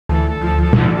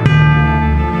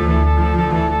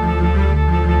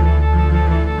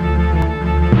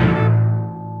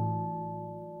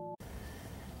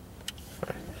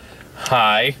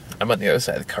Hi. I'm on the other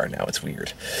side of the car now. It's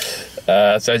weird.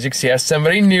 So as you can see, I have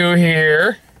somebody new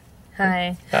here.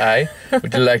 Hi. Hi.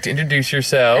 Would you like to introduce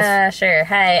yourself? Sure.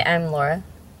 Hi, I'm Laura.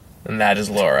 And that is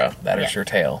Laura. That is your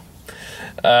tail.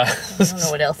 I don't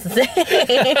know what else to say.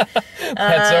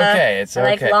 That's okay. It's okay.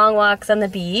 I like long walks on the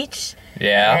beach.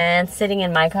 Yeah. And sitting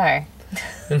in my car.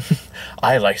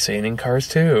 I like sitting in cars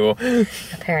too.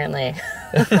 Apparently.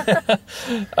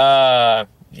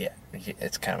 Yeah.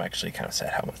 It's actually kind of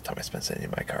sad how much time I spend sitting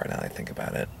in my car now that I think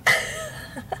about it.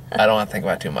 I don't want to think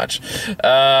about it too much.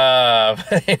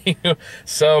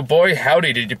 So, boy,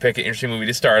 howdy, did you pick an interesting movie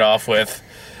to start off with.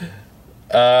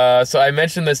 So I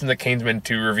mentioned this in the Kingsman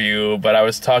 2 review, but I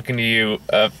was talking to you,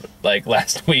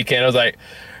 last weekend. I was like,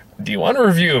 do you want to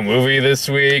review a movie this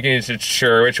week? And you said,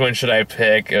 sure, which one should I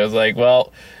pick? I was like,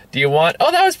 well, do you want,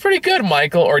 oh, that was pretty good,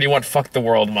 Michael, or do you want Fuck the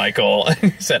World, Michael?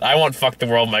 And he said, I want Fuck the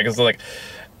World, Michael. So I was like,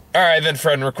 all right, then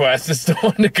friend request is the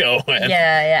one to go with.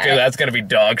 Yeah. Because that's going to be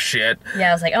dog shit.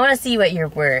 Yeah, I was like, I want to see what you're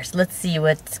worst. Let's see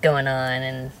what's going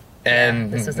on.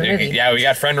 And this was the movie. Yeah, we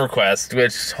got friend request,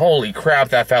 which, holy crap,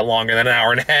 that felt longer than an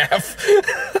hour and a half.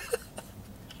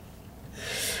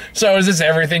 So is this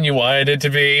everything you wanted it to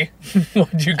be? What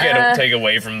did you take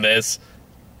away from this?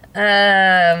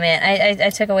 Man, I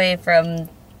took away from,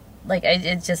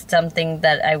 it's just something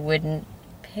that I wouldn't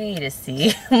pay to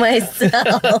see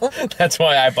myself. That's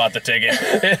why I bought the ticket.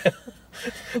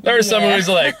 There was someone who's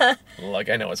like, look,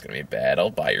 I know it's going to be bad.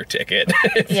 I'll buy your ticket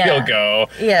if you'll go.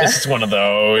 Yeah. This is one of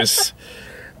those.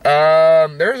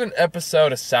 There's an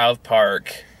episode of South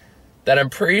Park that I'm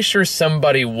pretty sure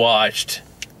somebody watched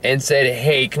and said,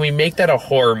 hey, can we make that a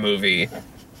horror movie?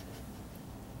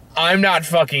 I'm not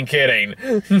fucking kidding.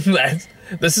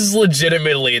 This is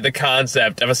legitimately the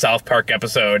concept of a South Park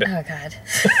episode. Oh, God.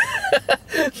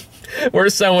 Where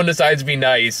someone decides to be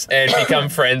nice and become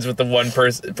friends with the one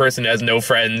person who has no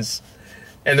friends.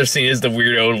 And they're seen as the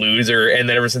weirdo loser. And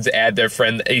then ever since they add their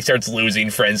friend, he starts losing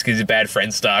friends because he's a bad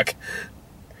friend stock.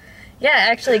 Yeah,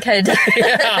 actually kind of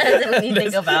does when you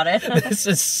think about it. This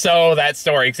is so that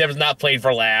story, except it's not played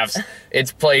for laughs.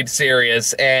 It's played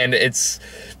serious, and it's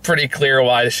pretty clear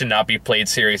why this should not be played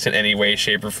serious in any way,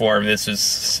 shape, or form. This is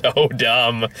so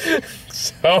dumb.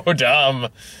 So dumb.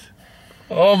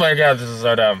 Oh my god, this is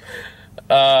so dumb.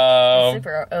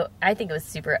 I think it was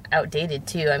super outdated,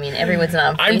 too. I mean, everyone's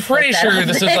not on I'm pretty sure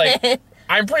this is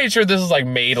I'm pretty sure this was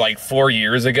made 4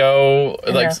 years ago.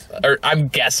 Or I'm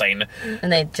guessing. And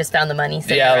they just found the money.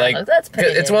 So Yeah, that's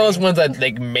pretty it's one of those ones that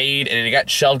they made and it got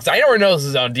shelved. 'Cause I don't know this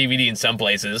is on DVD in some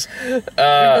places.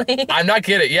 Really? I'm not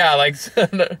kidding. Yeah,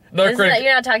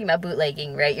 you're not talking about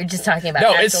bootlegging, right? You're just talking about.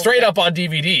 No, it's straight up on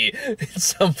DVD in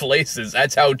some places.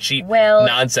 That's how cheap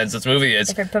nonsense this movie is.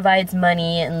 If it provides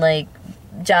money and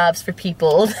jobs for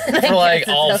people. For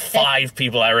all 5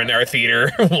 people that were in our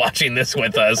theater watching this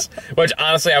with us. Which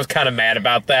honestly I was kind of mad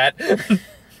about that.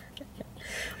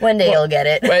 One day you'll get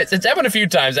it. But it's happened a few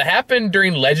times. It happened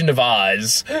during Legend of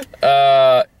Oz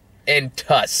and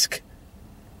Tusk.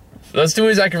 Those 2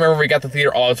 movies I can remember we got the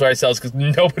theater all to ourselves because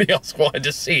nobody else wanted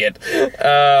to see it.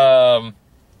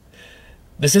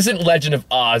 This isn't Legend of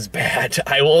Oz bad.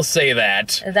 I will say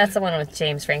that. That's the one with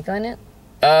James Franco in it?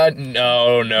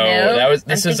 No.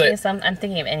 I'm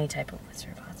thinking of any type of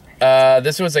Wizard of Oz.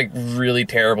 This was really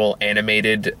terrible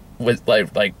animated with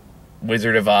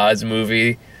Wizard of Oz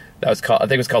movie that was called, I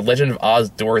think it was called Legend of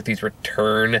Oz: Dorothy's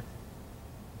Return,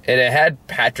 and it had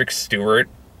Patrick Stewart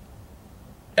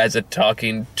as a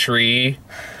talking tree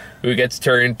who gets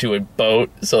turned into a boat,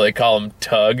 so they call him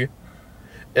Tug.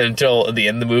 And until the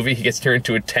end of the movie, he gets turned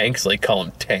into a tank, so they call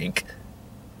him Tank.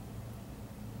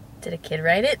 Did a kid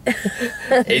write it?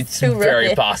 It's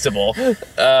very possible.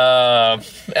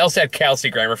 Else had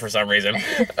Kelsey Grammer for some reason.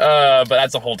 But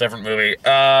that's a whole different movie.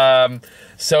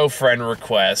 So, friend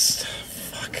request.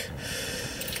 Fuck.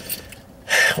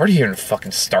 Where do you even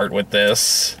fucking start with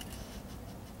this?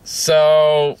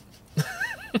 So...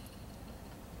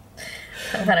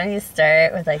 Why don't you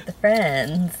start with the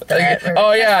friends?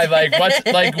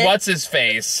 What's his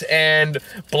face and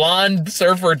blonde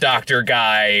surfer doctor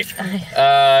guy,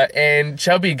 and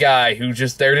chubby guy who's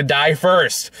just there to die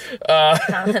first.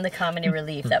 The comedy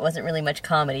relief. That wasn't really much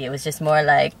comedy. It was just more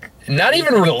not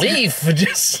even relief.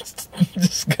 Just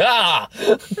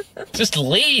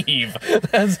leave.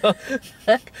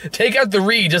 Take out the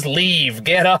read. Just leave.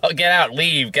 Get out.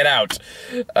 Leave. Get out.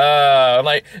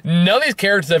 None of these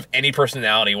characters have any personality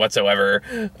whatsoever.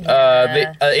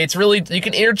 Yeah. It's really, you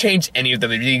can interchange any of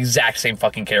them. They're the exact same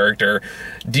fucking character.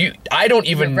 I don't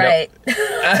even know. Right.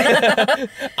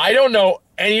 I don't know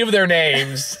any of their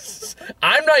names.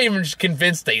 I'm not even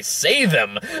convinced they say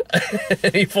them at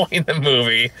any point in the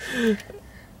movie.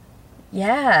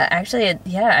 Yeah, actually,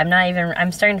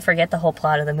 I'm starting to forget the whole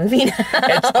plot of the movie now.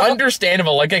 It's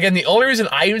understandable. Like, again, the only reason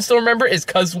I even still remember is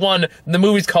because, one, the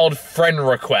movie's called Friend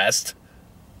Request.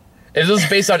 If this was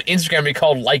based on Instagram, it'd be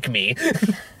called Like Me.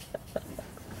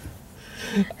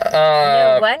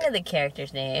 One of the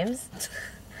characters' names.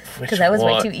 Because that was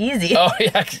way too easy. Oh,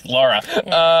 yeah, Laura.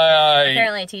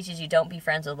 Apparently it teaches you don't be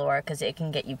friends with Laura because it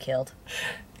can get you killed.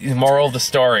 The moral of the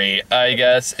story, I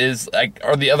guess, is, like,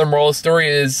 or the other moral of the story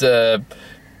is,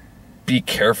 be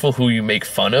careful who you make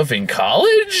fun of in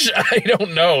college? I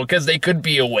don't know, because they could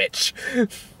be a witch.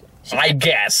 I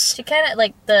guess. She kind of,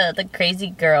 like, the crazy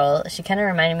girl, she kind of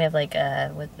reminded me of, like,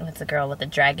 what's the girl with the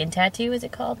dragon tattoo, is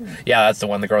it called? Yeah, that's the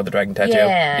one, the girl with the dragon tattoo.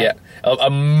 Yeah. A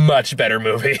much better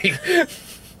movie.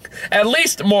 At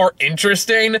least more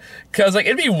interesting, because, like,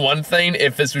 it'd be one thing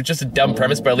if this was just a dumb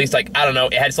premise, but at least, like, I don't know,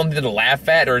 it had something to laugh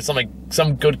at, or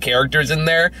some good characters in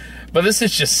there, but this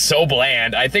is just so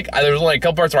bland. I think there was only a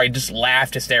couple parts where I just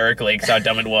laughed hysterically because how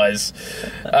dumb it was.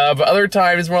 But other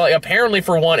times, it's more like, apparently,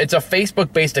 for one, it's a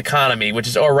Facebook-based economy, which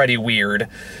is already weird.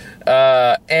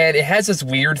 And it has this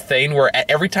weird thing where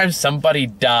every time somebody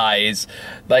dies,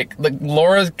 like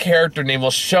Laura's character name will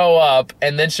show up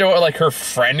and then show like her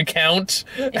friend count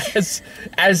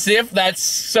as if that's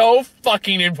so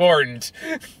fucking important.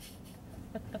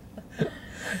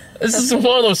 This is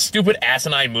one of those stupid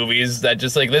asinine movies that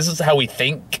just like, this is how we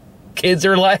think kids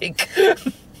are like.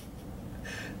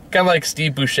 Kind of like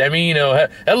Steve Buscemi, you know,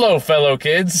 hello, fellow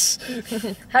kids.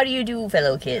 How do you do,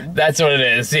 fellow kids? That's what it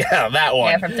is. Yeah, that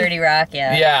one. Yeah, from 30 Rock,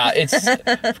 yeah. Yeah, it's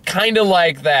kind of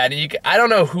like that. I don't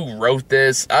know who wrote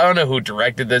this. I don't know who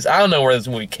directed this. I don't know where this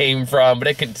movie came from, but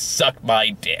it can suck my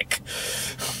dick.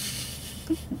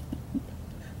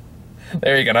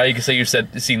 There you go. Now you can say you've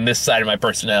seen this side of my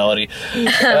personality.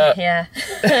 Yeah.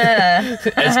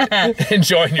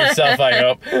 Enjoying yourself, I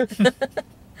hope.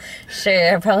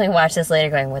 Sure, I'll probably watch this later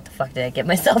going, what the fuck did I get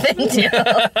myself into?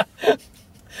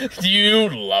 You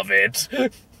love it.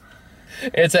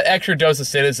 It's an extra dose of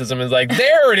cynicism. It's like,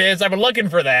 there it is. I've been looking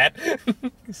for that.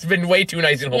 It's been way too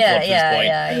nice and hopeful at this point.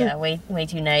 Yeah. Way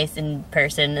too nice in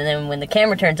person. And then when the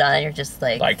camera turns on, you're just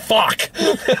like... Like, fuck!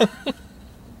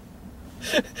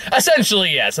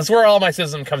 Essentially, yes. That's where all my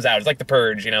cynicism comes out. It's like the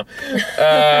Purge, you know?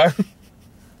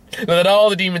 And then all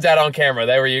the demons out on camera.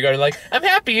 There where you go, like, I'm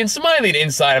happy and smiling.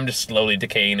 Inside, I'm just slowly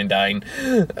decaying and dying.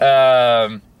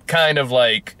 Kind of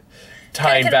like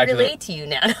tying back to relate to you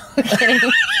now. No, I'm kidding.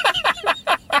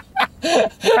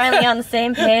 Finally on the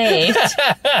same page.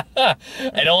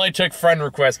 It only took Friend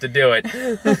Request to do it.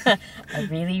 A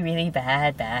really, really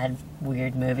bad,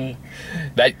 weird movie.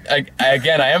 That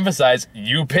again, I emphasize,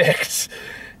 you picked.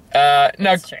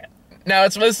 That's true. Now,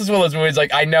 this is one of those movies,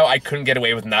 like, I know I couldn't get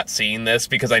away with not seeing this,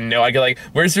 because I know I get, like,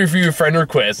 where's the review of Friend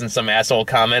Request? And some asshole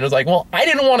comment was like, well, I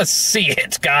didn't want to see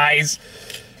it, guys.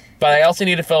 But I also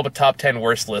need to fill up a top 10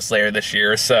 worst list later this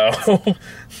year, so...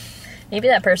 Maybe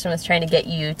that person was trying to get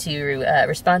you to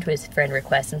respond to his friend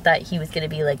request and thought he was going to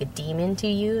be, like, a demon to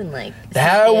you, and, like...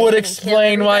 That would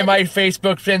explain why my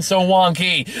Facebook's been so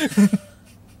wonky.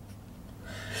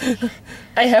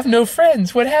 I have no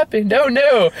friends. What happened? Oh,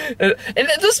 no. And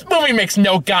this movie makes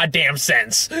no goddamn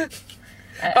sense.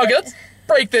 Okay, let's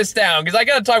break this down, because I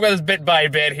gotta talk about this bit by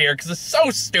bit here, because it's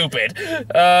so stupid.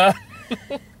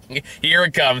 Here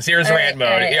it comes. Here's rant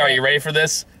mode. Are you ready for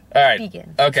this? All right.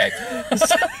 Begin. Okay.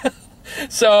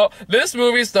 So, this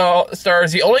movie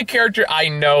stars the only character I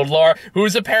know, Laura,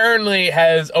 who's apparently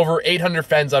has over 800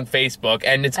 friends on Facebook,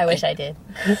 and it's... I wish I did.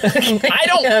 I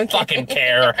don't fucking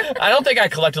care. I don't think I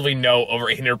collectively know over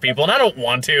 800 people, and I don't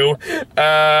want to.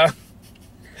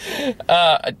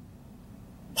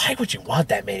 Why would you want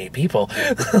that many people?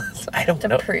 I don't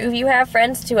know. To prove you have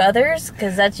friends to others?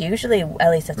 Because that's usually,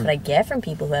 at least that's what I get from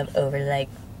people who have over, like,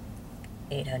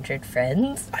 800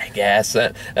 friends. I guess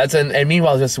and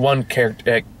meanwhile, just one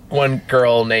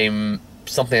girl named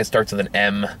something that starts with an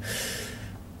M.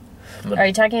 Are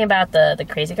you talking about the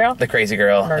crazy girl? The crazy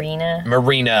girl,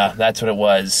 Marina. That's what it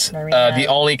was. Marina. The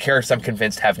only characters I'm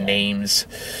convinced have names.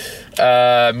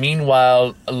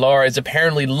 Meanwhile, Laura is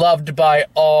apparently loved by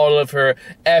all of her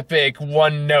epic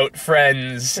one-note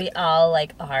friends. We all,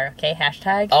 like, are, okay?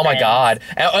 Hashtag Oh my friends. god.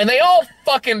 And they all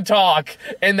fucking talk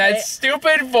in that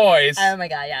stupid voice. Oh my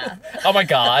god, yeah. Oh my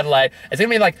god, like, it's gonna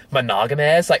be, like,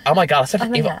 monogamous. Like, oh my god.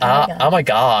 Oh my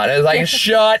god. And it's like,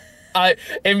 shut. I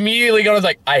immediately goes,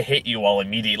 like, I hate you all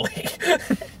immediately.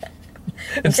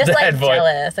 It's just, like, voice.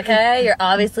 jealous, okay? You're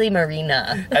obviously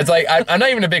Marina. It's like, I'm not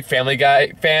even a big Family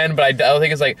Guy fan, but I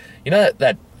think it's like, you know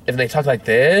that if they talk like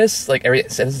this, like every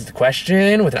sentence is a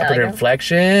question with an upward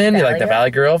inflection, you like the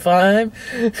Valley Girl vibe.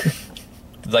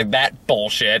 like that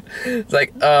bullshit. It's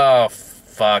like, oh,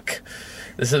 fuck.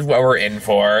 This is what we're in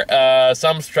for. So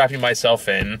I'm strapping myself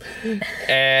in.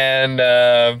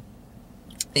 And,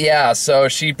 yeah, so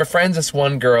she befriends this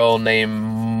one girl named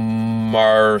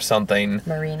Marina,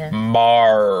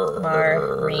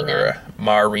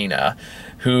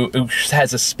 who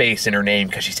has a space in her name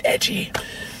because she's edgy.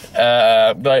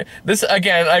 But this,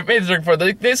 again, I made this before.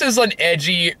 This is an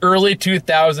edgy early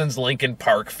 2000s Linkin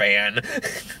Park fan.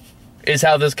 Is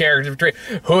how this character portrayed.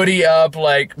 Hoodie up,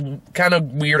 like, kind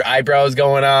of weird eyebrows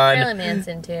going on. Marilyn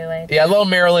Manson, too. Yeah, a little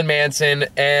Marilyn Manson,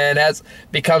 and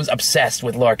becomes obsessed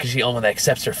with Laura because she only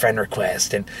accepts her friend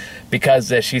request, and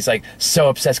because she's, like, so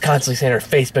obsessed, constantly sending her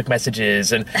Facebook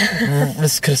messages, and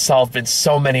this could have solved in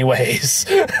so many ways.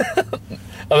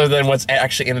 Other than what's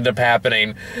actually ended up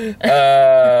happening.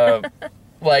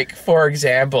 Like, for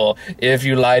example, if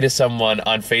you lie to someone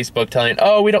on Facebook telling,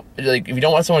 oh, we don't, like, if you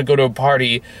don't want someone to go to a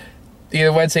party,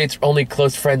 either one, say it's only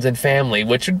close friends and family,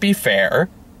 which would be fair,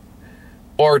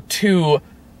 or two,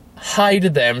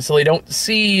 hide them so they don't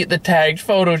see the tagged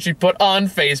photos you put on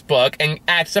Facebook and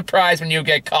act surprised when you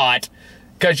get caught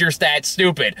because you're that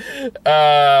stupid.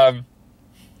 But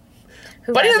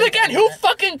then again, who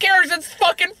fucking cares? It's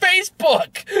fucking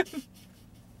Facebook!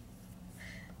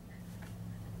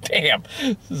 Damn.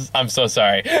 I'm so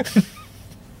sorry.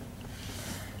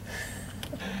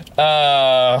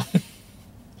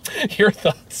 Your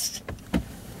thoughts?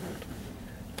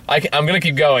 I'm gonna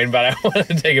keep going, but I want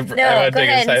to take a break. No, go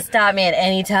ahead and stop me at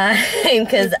any time,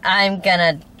 because I'm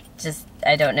gonna just,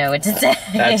 I don't know what to say.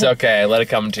 That's okay. Let it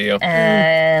come to you.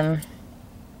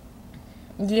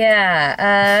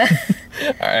 Yeah.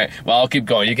 All right. Well, I'll keep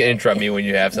going. You can interrupt me when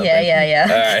you have something. Yeah.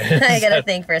 All right. I gotta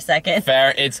think for a second.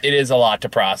 Fair. It is a lot to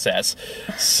process.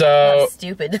 So Not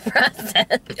stupid to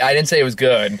process. I didn't say it was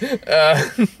good.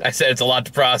 I said it's a lot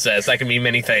to process. That can mean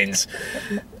many things.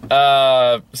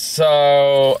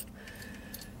 So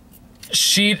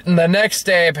the next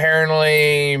day,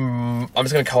 apparently, I'm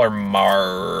just gonna call her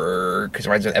Mar because it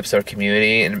reminds me of an episode of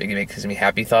Community, and it gives me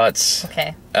happy thoughts.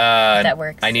 Okay. That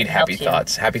works. I need happy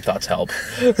thoughts. Happy thoughts help.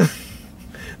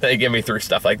 They get me through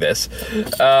stuff like this.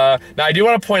 Now, I do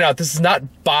want to point out, this is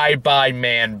not Bye Bye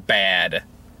Man bad.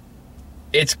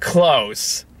 It's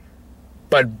close.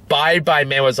 But Bye Bye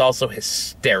Man was also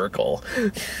hysterical.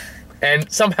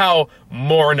 And somehow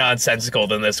more nonsensical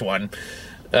than this one.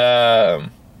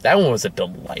 That one was a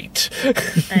delight.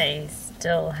 I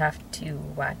still have to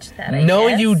watch that, I No,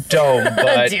 guess. you don't,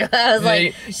 but... I was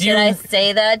like, should I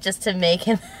say that just to make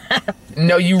him happy?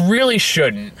 No, you really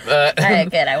shouldn't.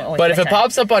 Alright, good, I won't waste But if my it time.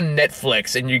 pops up on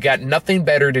Netflix and you got nothing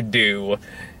better to do,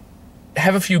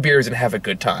 have a few beers and have a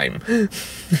good time.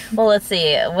 Well, let's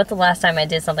see. What's the last time I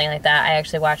did something like that? I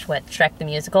actually watched, Shrek the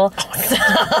Musical? Oh my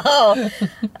God. So,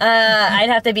 I'd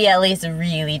have to be at least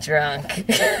really drunk.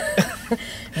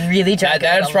 Really drunk.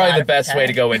 That's probably the best way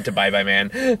to go into Bye Bye Man.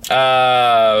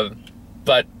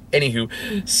 But anywho,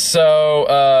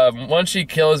 so once she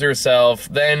kills herself,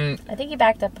 then I think you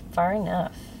backed up far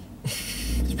enough.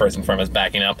 this person from us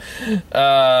backing up.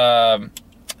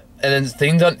 And then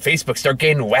things on Facebook start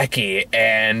getting wacky,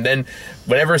 and then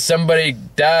whenever somebody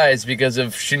dies because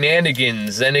of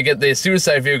shenanigans, then the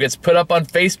suicide video gets put up on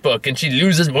Facebook, and she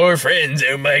loses more friends.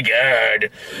 Oh my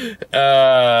God.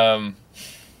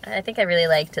 I think I really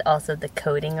liked also the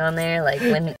coding on there, like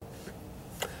when...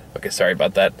 Okay, sorry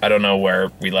about that. I don't know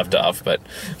where we left off, but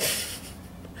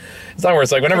it's not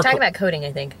worse. Like whenever we're talking about coding,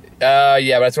 I think.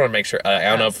 Yeah, but I just want to make sure. I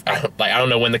don't know if I don't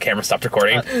know when the camera stopped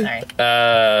recording. Oh, sorry.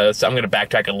 So I'm gonna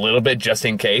backtrack a little bit just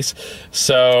in case.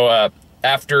 So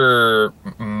after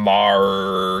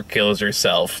Mar kills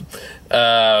herself,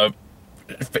 stuff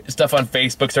on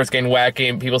Facebook starts getting wacky,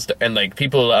 and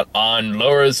people on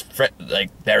Laura's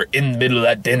they're in the middle of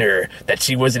that dinner that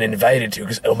she wasn't invited to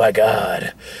because oh my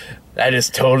God, that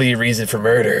is totally a reason for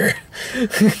murder.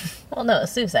 Well, no,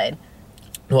 suicide.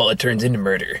 Well, it turns into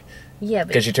murder. Yeah,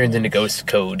 because she turns into Ghost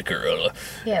Code Girl,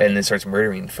 and then starts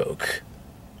murdering folk.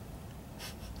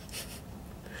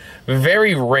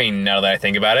 Very Rain, now that I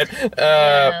think about it.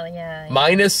 Yeah.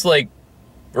 Minus,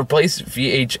 replace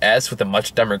VHS with a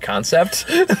much dumber concept.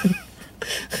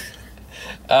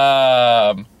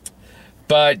 But,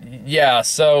 yeah,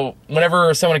 so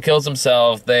whenever someone kills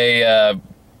themselves, the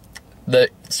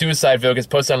suicide video gets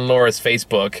posted on Laura's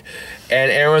Facebook,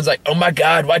 and everyone's like, oh my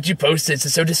God, why'd you post this?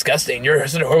 It's so disgusting. You're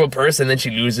such a horrible person. Then she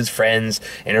loses friends,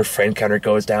 and her friend counter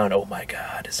goes down. Oh my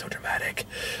God, it's so dramatic.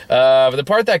 But the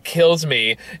part that kills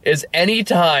me is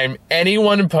anytime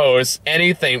anyone posts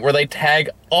anything where they tag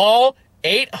all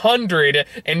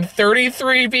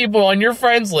 833 people on your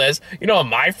friends list, you know what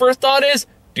my first thought is?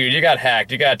 dude, you got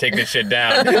hacked. You gotta take this shit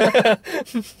down.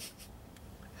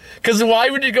 Because why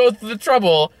would you go through the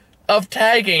trouble of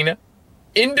tagging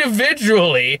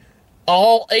individually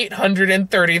all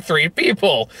 833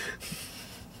 people?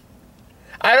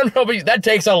 I don't know, but that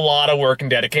takes a lot of work and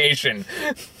dedication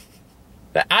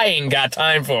that I ain't got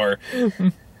time for.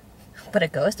 But a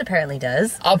ghost apparently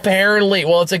does. Apparently.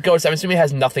 Well, it's a ghost. I'm assuming it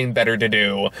has nothing better to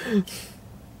do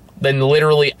than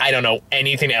literally, I don't know,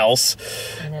 anything else.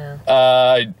 I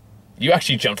know. You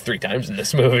actually jumped 3 times in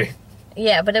this movie.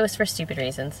 Yeah, but it was for stupid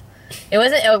reasons. It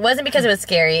wasn't because it was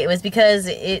scary. It was because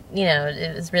it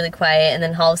was really quiet, and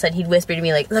then all of a sudden he'd whisper to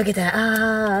me like, "Look at that!"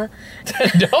 Ah.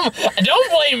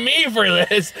 Don't blame me for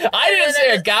this. I didn't say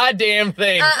a goddamn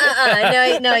thing.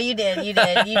 No, you did.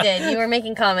 You were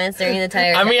making comments during the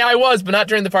entire. I mean, I was, but not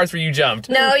during the parts where you jumped.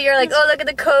 No, you're like, "Oh, look at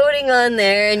the coding on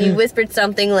there," and you whispered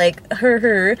something like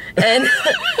her, and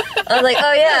I was like,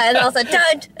 "Oh yeah," and all of a sudden,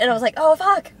 dun, and I was like, "Oh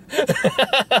fuck."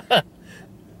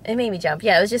 It made me jump.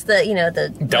 Yeah, it was just the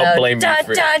Don't blame me dun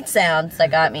for dun sounds that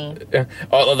got me.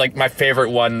 Oh, like my favorite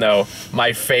one though.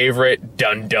 My favorite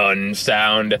dun dun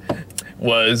sound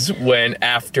was when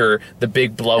after the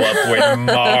big blow up when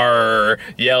Mar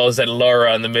yells at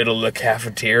Laura in the middle of the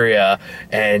cafeteria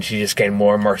and she just getting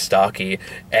more and more stocky,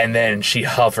 and then she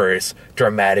hovers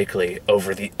dramatically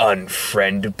over the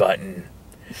unfriend button.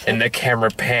 And the camera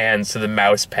pans to the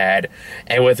mouse pad,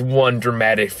 and with one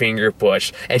dramatic finger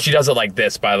push, and she does it like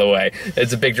this, by the way.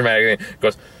 It's a big dramatic thing. It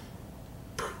goes,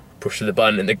 push to the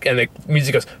button, and the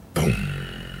music goes, boom.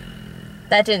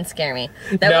 That didn't scare me.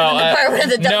 That wasn't the part where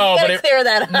the no, you gotta clear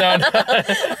that up.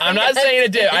 No, I'm not saying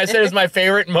it did. I said it was my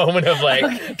favorite moment of,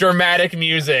 like, dramatic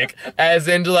music, as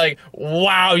into, like,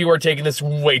 wow, you are taking this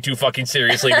way too fucking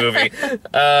seriously, movie.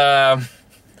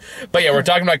 But yeah, we're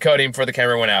talking about coding before the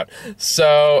camera went out.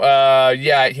 So,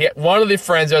 one of the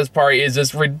friends of his party is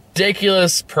this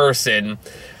ridiculous person.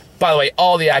 By the way,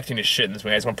 all the acting is shit in this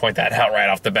movie. I just want to point that out right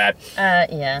off the bat.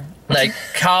 Yeah. Like,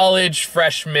 college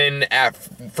freshman at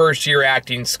first year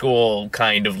acting school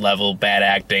kind of level bad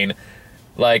acting.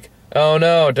 Like, oh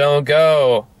no, don't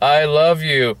go. I love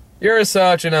you. You're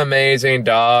such an amazing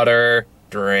daughter.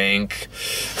 Drink.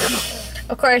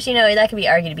 Of course, that could be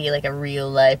argued to be like a real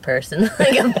life person.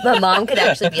 Like a mom could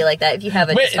actually be like that if you have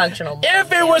a dysfunctional mom.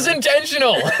 If it was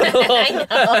intentional. I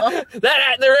know.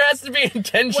 There has to be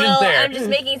intention there. I'm just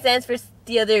making sense for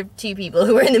the other 2 people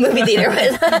who were in the movie theater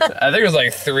with. I think it was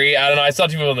like 3. I don't know. I saw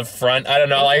 2 people in the front. I don't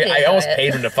know. I almost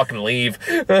paid them to fucking leave.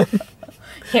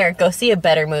 Here, go see a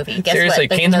better movie. Guess Seriously,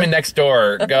 what? Kingsman Next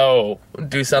Door. Go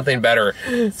do something better.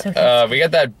 So we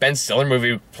got that Ben Stiller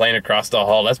movie playing across the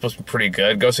hall. That's supposed to be pretty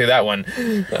good. Go see that one.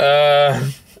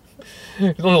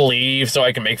 Leave so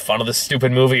I can make fun of this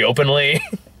stupid movie openly.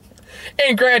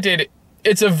 And granted,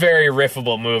 it's a very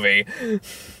riffable movie.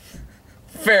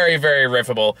 Very, very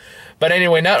riffable. But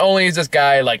anyway, not only is this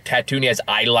guy like tattooing his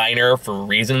eyeliner for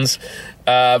reasons,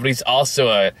 but he's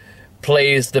also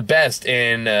plays the best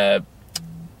in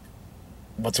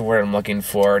what's the word I'm looking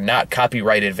for? Not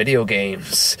copyrighted video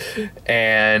games.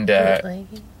 And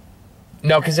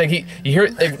no, because like you hear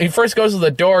he first goes to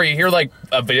the door, you hear like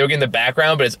a video game in the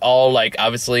background, but it's all like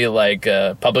obviously like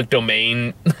public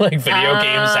domain like video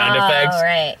game sound effects.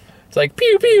 Right. It's like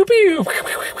pew pew pew.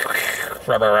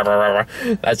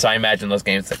 That's how I imagine those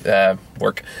games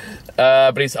work.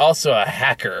 But he's also a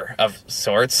hacker of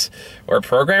sorts, or a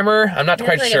programmer. I'm not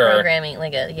quite sure. A programming,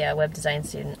 like a web design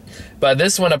student. But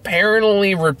this one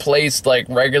apparently replaced like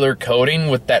regular coding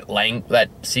with that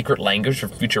secret language from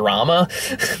Futurama.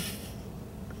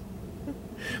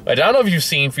 I don't know if you've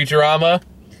seen Futurama.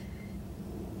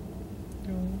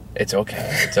 It's okay.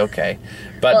 It's okay.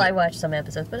 But Well, I watched some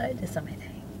episodes, but it's not my thing.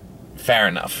 Fair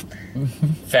enough.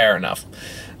 Fair enough.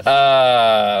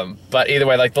 But either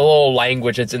way, like the little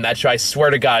language it's in that show, I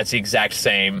swear to God, it's the exact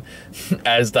same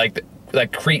as like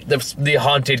the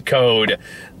haunted code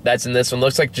that's in this one.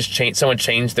 Looks like just someone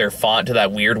changed their font to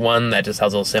that weird one that just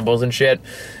has little symbols and shit,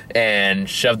 and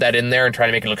shoved that in there and tried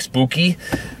to make it look spooky.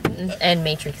 And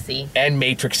Matrix-y. And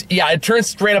Matrix. Yeah, it turns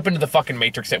straight up into the fucking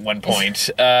Matrix at one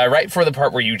point, right for the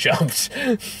part where you jumped.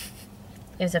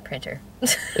 It was a printer.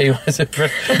 It was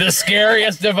the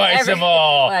scariest device of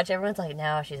all. Watch, everyone's like,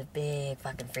 no, she's a big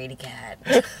fucking fraidy cat.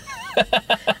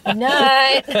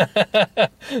 Not.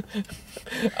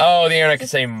 Oh, the internet can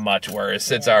say much worse.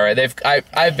 It's all right.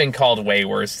 I've been called way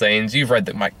worse things. You've read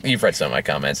some of my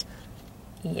comments.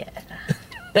 Yeah.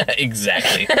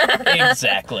 Exactly.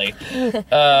 Exactly.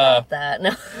 That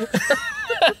no.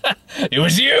 It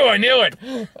was you. I knew it.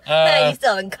 You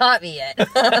still haven't caught me yet.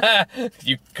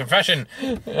 You confession.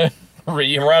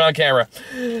 You run on camera.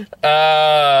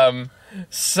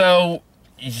 So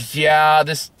yeah,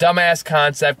 this dumbass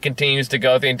concept continues to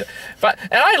go through. But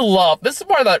and I love this is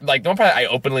part of the like the one part I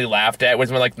openly laughed at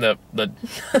was when like the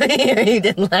You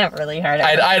did laugh really hard.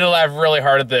 I had to laugh really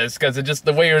hard at this because it just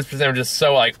the way it was presented was just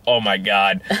so like oh my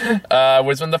god.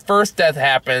 Was when the first death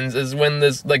happens is when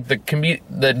this like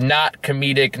the not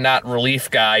comedic not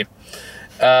relief guy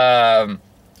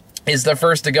is the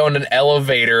first to go in an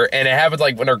elevator, and it happens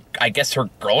like when her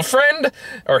girlfriend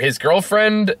or his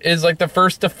girlfriend is like the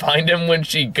first to find him when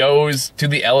she goes to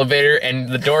the elevator and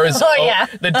the door is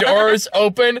the door is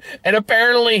open, and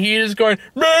apparently he is going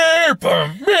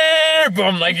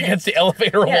boom like against the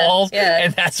elevator walls,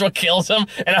 and that's what kills him.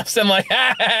 And I'm saying like,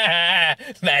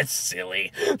 that's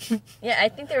silly. Yeah, I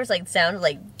think there was like sound of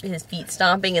like his feet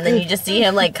stomping, and then you just see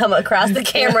him like come across the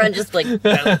camera and just like.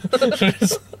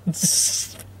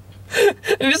 And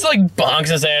he just like bonks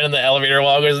his head in the elevator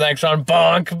while goes the next one.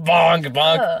 Bonk, bonk,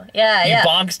 bonk. Oh, yeah, he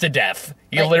bonks to death.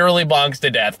 He literally bonks to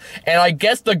death. And I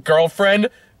guess the girlfriend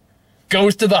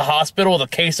goes to the hospital with a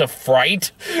case of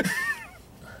fright.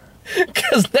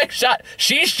 Because next shot,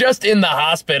 she's just in the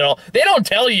hospital. They don't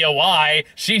tell you why.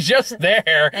 She's just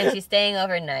there. And she's staying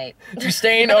overnight. She's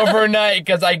staying overnight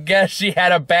because I guess she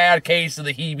had a bad case of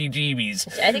the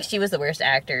heebie-jeebies. I think she was the worst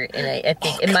actor. And I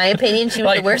think, in my opinion, she was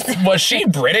like, the worst. Was she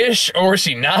British or was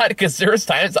she not? Because there was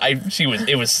times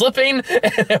it was slipping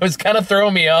and it was kind of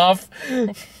throwing me off.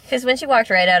 Because when she walked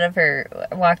right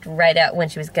out when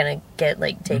she was gonna get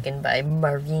like taken by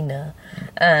Marina,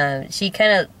 she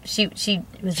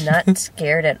was not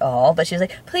scared at all, but she was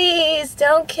like, "Please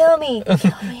don't kill me,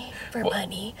 kill me for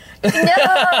money,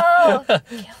 no,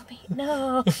 kill me,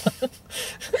 no."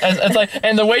 It's like,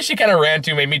 and the way she kind of ran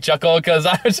to made me chuckle because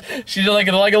she did like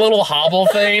a little hobble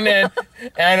thing, and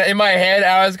in my head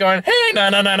I was going, "Hey, no,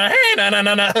 hey, no."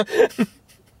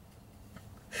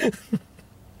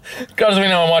 Because we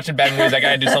know I'm watching bad movies, I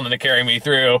gotta do something to carry me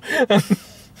through.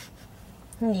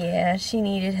 Yeah, she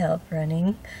needed help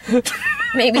running.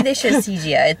 Maybe they should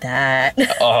CGI that.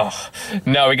 Oh,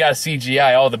 no, we gotta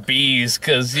CGI all the bees,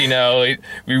 because, we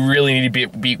really need to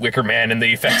beat Wicker Man in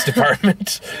the effects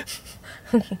department.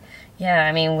 Yeah,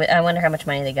 I mean, I wonder how much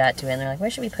money they got to it, and they're like, where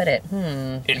should we put it?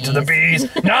 Into the bees!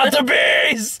 Not the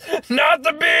bees! Not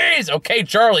the bees! Okay,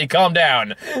 Charlie, calm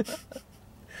down.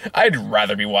 I'd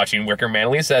rather be watching Wicker Man. At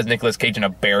least it has Nicolas Cage in a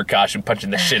bear costume punching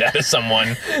the shit out of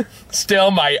someone. Still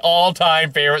my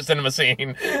all-time favorite cinema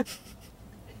scene.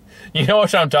 You know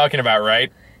what I'm talking about,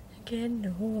 right? Again,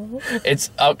 no.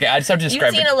 It's okay. I just have to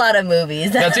describe it. You've seen a lot of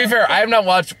movies. Now, to be fair, I have not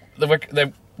watched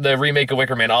the remake of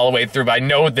Wicker Man all the way through, but I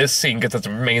know this scene because it's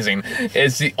amazing.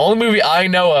 It's the only movie I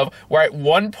know of where at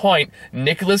one point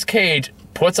Nicolas Cage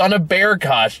puts on a bear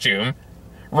costume,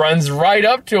 runs right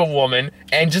up to a woman,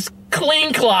 and just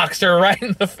clean clocks her right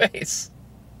in the face.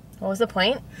 What was the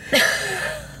point?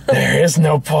 There is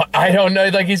no point. I don't know.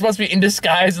 Like, he's supposed to be in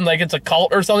disguise and like it's a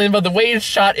cult or something, but the way it's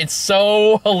shot, it's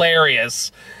so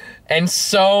hilarious and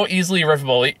so easily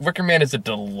riffable. Wicker Man is a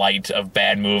delight of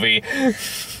bad movie. I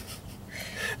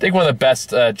think one of the best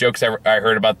jokes I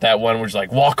heard about that one was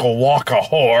like, waka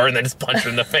whore, and then just punch her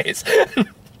in the face.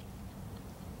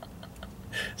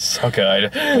 So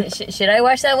good. Should I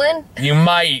watch that one? You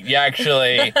might,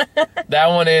 actually. That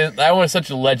one is such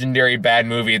a legendary bad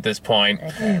movie at this point.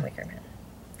 Okay, Wicker Man.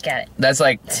 Got it. That's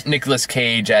like Nicolas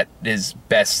Cage at his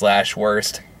best /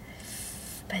 worst.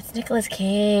 But it's Nicolas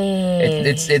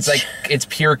Cage. It's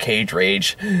pure Cage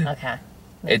rage. Okay.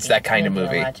 It's that kind of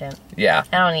movie. Watch it. Yeah.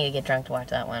 I don't need to get drunk to watch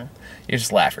that one. You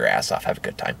just laugh your ass off, have a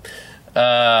good time.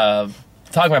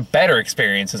 Talking about better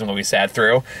experiences than what we sat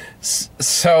through.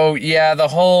 So, yeah, the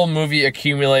whole movie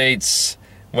accumulates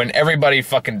when everybody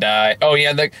fucking die. Oh,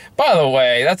 yeah, by the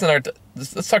way, that's another...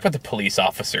 Let's talk about the police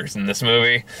officers in this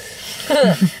movie.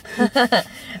 All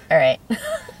right.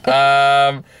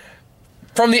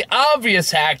 From the obvious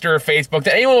hacker of Facebook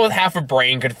that anyone with half a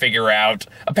brain could figure out,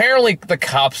 apparently the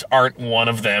cops aren't one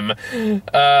of them.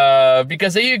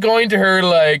 Because are you going to her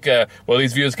like, well,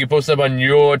 these videos get posted up on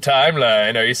your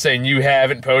timeline. Are you saying you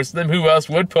haven't posted them? Who else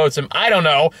would post them? I don't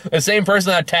know. The same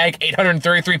person that tagged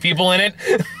 833 people in it?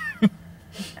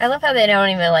 I love how they don't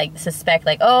even, like, suspect,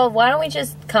 like, oh, why don't we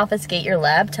just confiscate your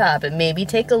laptop and maybe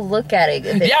take a look at it?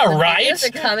 If yeah, right? If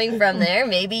they're coming from there,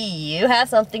 maybe you have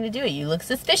something to do it. You look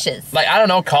suspicious. Like, I don't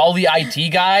know, call the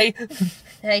IT guy?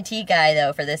 The IT guy,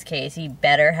 though, for this case, he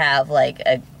better have, like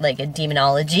a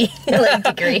demonology like,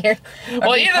 degree. Or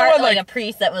be part of, like, a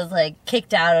priest that was, like,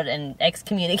 kicked out and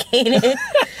excommunicated,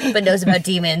 but knows about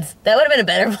demons. That would have been a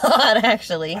better plot,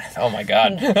 actually. Oh, my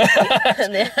God.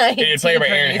 It's played by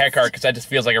Aaron Eckhart, because that just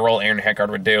feels like a role Aaron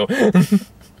Eckhart would do.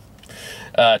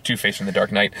 Two-Face from The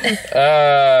Dark Knight.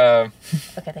 Okay,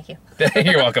 thank you.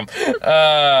 You're welcome.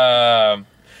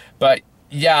 But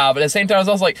yeah, but at the same time, I was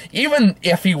also like, even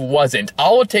if he wasn't,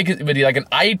 all it would take would be like an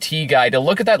IT guy to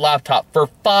look at that laptop for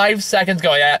 5 seconds,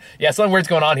 go, yeah, something weird's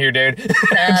going on here, dude.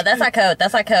 That's not code.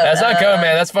 That's not code. That's not code,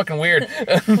 man. That's fucking weird.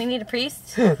 We need a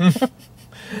priest.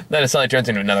 Then it suddenly turns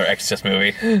into another Exorcist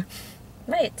movie.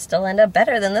 Might still end up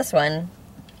better than this one.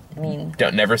 I mean...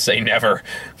 Don't never say never.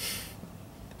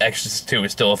 Exorcist 2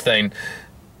 is still a thing.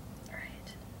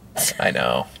 Right. I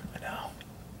know.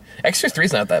 Exorcist 3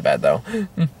 is not that bad, though.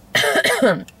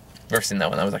 Never seen that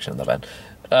one. That was actually not that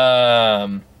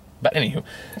bad. But anywho.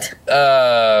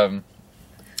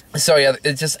 So yeah,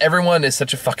 it's just everyone is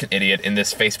such a fucking idiot in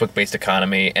this Facebook-based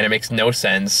economy, and it makes no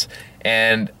sense.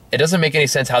 And it doesn't make any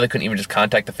sense how they couldn't even just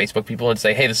contact the Facebook people and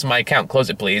say, hey, this is my account, close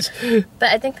it, please.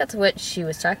 But I think that's what she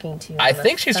was talking to. I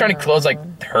think she's trying to close, like,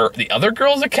 the other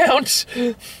girl's account.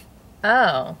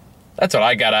 Oh. That's what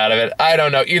I got out of it. I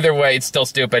don't know. Either way, it's still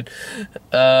stupid.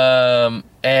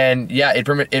 And yeah,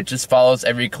 it just follows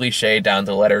every cliche down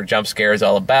to the letter. Jump scare is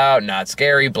all about, not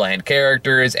scary, bland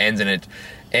characters,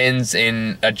 ends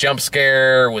in a jump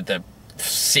scare with the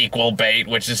sequel bait,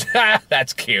 which is,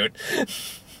 that's cute.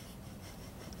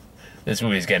 This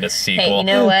movie's getting a sequel. Hey, you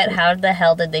know what? How the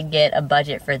hell did they get a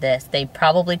budget for this? They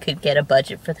probably could get a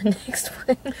budget for the next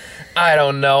one. I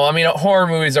don't know. I mean, horror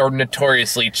movies are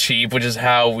notoriously cheap, which is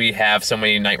how we have so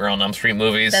many Nightmare on Elm Street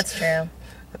movies. That's true.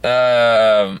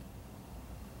 But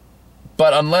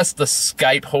unless the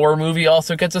Skype horror movie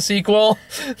also gets a sequel...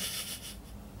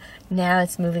 Now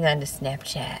it's moving on to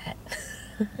Snapchat.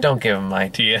 Don't give them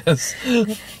ideas.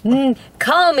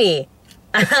 Call me.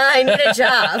 I need a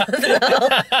job. So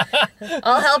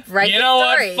I'll help write the story. You know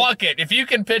what? Fuck it. If you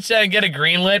can pitch that and get a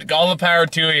greenlit, all the power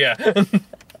to you.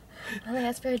 Only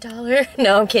ask for $1.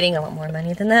 No, I'm kidding. I want more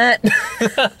money than that.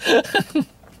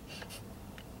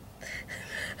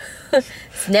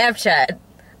 Snapchat,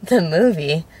 the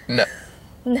movie. No.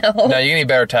 No. No, you need a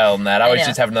better title than that. I would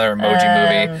just have another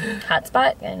emoji movie.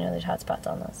 Hotspot? I know there's hotspots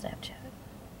on the Snapchat.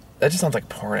 That just sounds like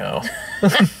porno.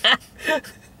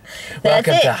 That's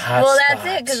Welcome it. to Hotspot. Well, that's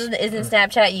it, because isn't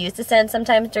Snapchat used to send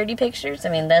sometimes dirty pictures? I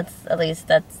mean, that's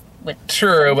what...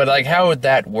 True, but like, how would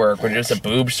that work? Would just a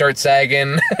boob start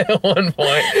sagging at one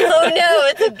point? Oh no,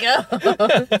 it's a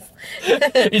ghost.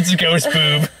 It's a ghost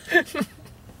boob.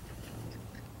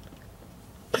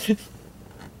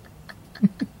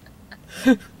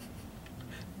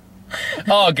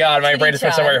 Oh god, my brain is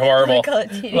for somewhere horrible.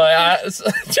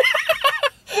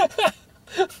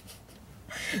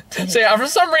 See, for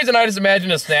some reason, I just imagine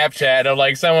a Snapchat of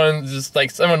like someone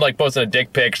posting a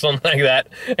dick pic, something like that,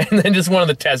 and then just one of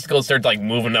the testicles starts like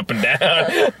moving up and down.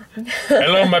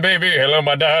 Hello, my baby. Hello,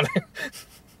 my darling.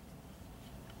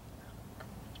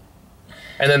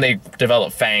 And then they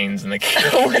develop fangs and they.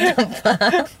 What the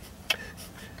fuck?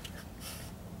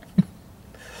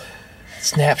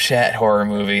 Snapchat horror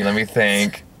movie. Let me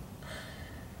think.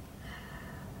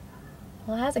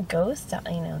 Well, it has a ghost.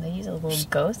 You know, they use a little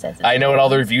ghost as. I know what all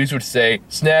the reviews would say.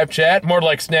 Snapchat, more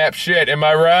like snap shit. Am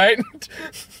I right?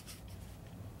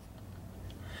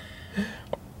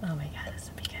 Oh my god, this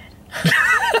would be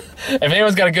good. If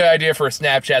anyone's got a good idea for a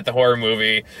Snapchat the horror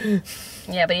movie.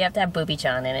 Yeah, but you have to have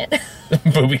Booby-chan in it.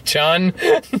 Booby-chan?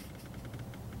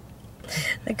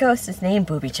 The ghost is named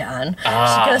Booby-chan.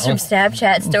 Ah. She goes from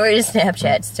Snapchat story to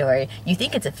Snapchat story. You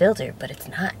think it's a filter, but it's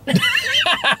not.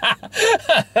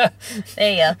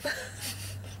 There you go.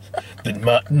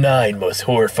 The 9 most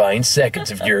horrifying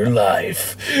seconds of your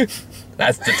life.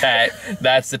 That's the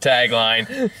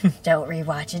tagline. Don't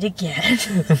rewatch it again.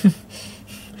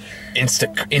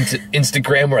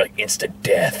 Instagram, we're like instant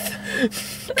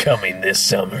death. Coming this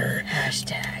summer.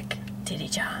 Hashtag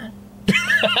Diddy-chan.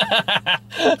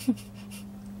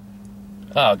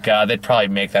 Oh god, they'd probably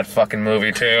make that fucking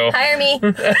movie too. Hire me.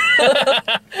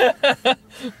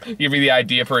 You'd be the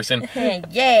idea person.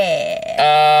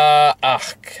 Yeah.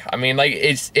 I mean, like,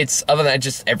 it's other than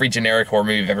just every generic horror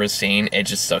movie you've ever seen, it's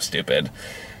just so stupid.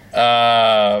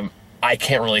 I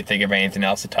can't really think of anything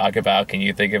else to talk about. Can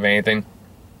you think of anything?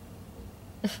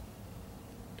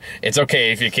 It's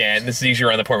okay if you can't. This is usually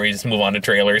around the point where you just move on to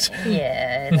trailers.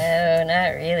 Yeah, no,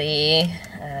 not really.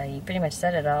 You pretty much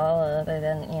said it all, other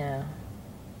than, you know.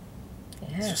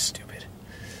 Yeah. It's just stupid.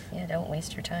 Yeah, don't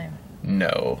waste your time.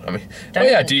 No. I mean,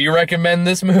 do you recommend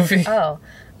this movie? Oh,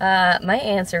 my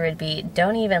answer would be,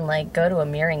 don't even, like, go to a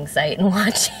mirroring site and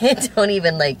watch it. Don't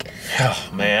even, like, oh,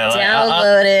 man.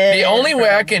 download it. The only way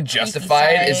I can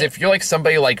justify it is if you're, like,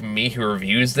 somebody like me who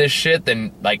reviews this shit,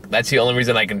 then, like, that's the only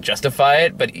reason I can justify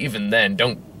it. But even then,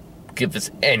 don't give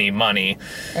us any money.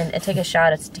 And take a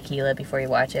shot of tequila before you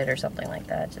watch it or something like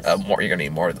that. Just You're going to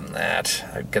need more than that.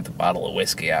 I'd get the bottle of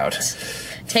whiskey out.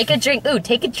 take a drink. Ooh,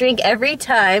 take a drink every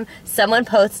time someone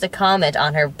posts a comment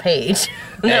on her page.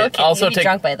 No, And also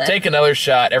drunk by then. take another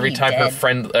shot every time dead.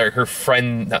 her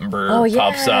friend number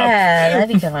pops up. Yeah,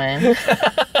 that'd be fun.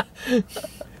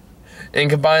 And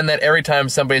combine that every time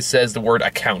somebody says the word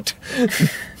account.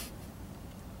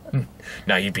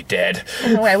 Now you'd be dead.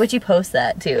 Why would you post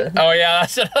that too? Oh yeah,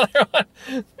 that's another one.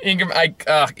 Ingram,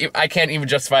 I can't even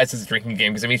justify this as a drinking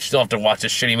game because I mean you still have to watch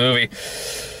this shitty movie.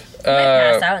 You might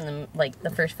pass out in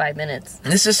the first 5 minutes.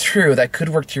 This is true. That could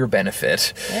work to your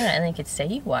benefit. Yeah, and they could say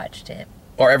you watched it.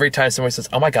 Or every time somebody says,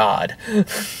 "Oh my god." Oh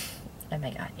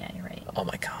my god, yeah, you're right. Oh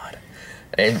my god.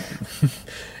 And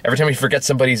every time you forget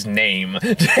somebody's name,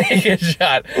 take a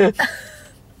shot.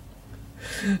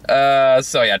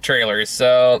 So yeah, trailers.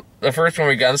 So the first time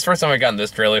we got in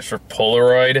this trailer is for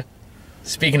Polaroid.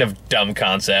 Speaking of dumb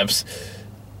concepts,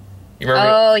 you remember?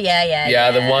 Oh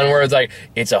yeah. The one where it's like,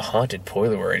 it's a haunted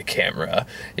Polaroid camera.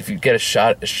 If you get a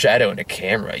shadow in a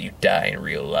camera, you die in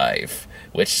real life.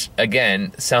 Which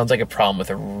again sounds like a problem with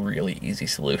a really easy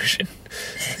solution.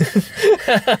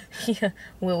 Yeah.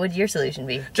 What would your solution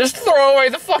be? Just throw away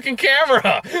the fucking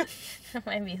camera. It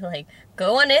might be like,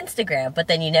 go on Instagram, but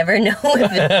then you never know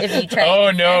if you try.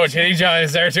 Oh no, Titty John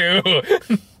is there too.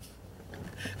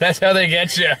 That's how they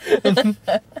get you.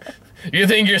 You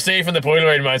think you're safe from the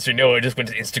Polaroid monster? No, I just went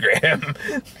to Instagram.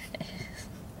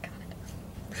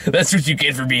 That's what you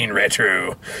get for being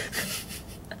retro.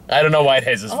 I don't know why it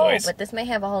has his voice. But this may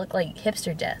have all like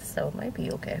hipster deaths, so it might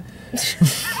be okay.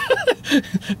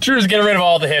 True is get rid of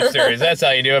all the hipsters. That's how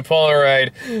you do it.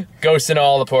 Polaroid, ghosting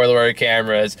all the Polaroid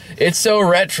cameras. It's so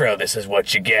retro. This is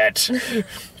what you get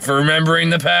for remembering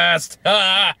the past.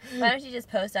 Why don't you just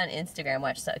post on Instagram?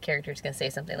 Watch a character's gonna say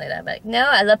something like that. Like, no,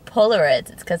 I love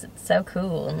Polaroids. It's because it's so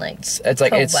cool and like it's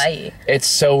like kawaii. It's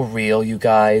so real, you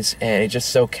guys, and it just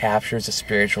so captures the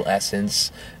spiritual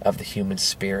essence of the human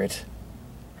spirit.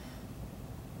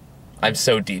 I'm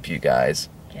so deep, you guys.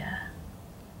 Yeah.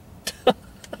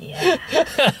 Yeah.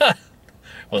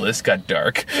 Well, this got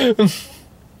dark.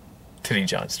 Titty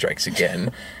John strikes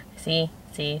again. See,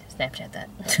 Snapchat that.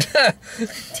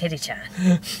 Titty John.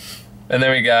 And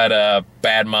then we got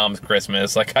Bad Mom's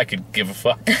Christmas. Like, I could give a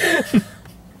fuck.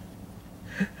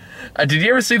 Did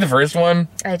you ever see the first one?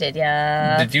 I did,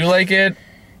 yeah. Did you like it?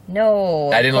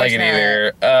 No. I didn't like it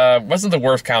either. Wasn't the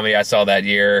worst comedy I saw that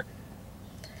year.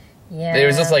 Yeah. It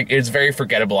was just like, it's very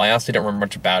forgettable. I honestly don't remember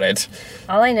much about it.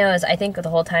 All I know is I think the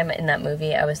whole time in that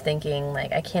movie, I was thinking,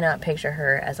 like, I cannot picture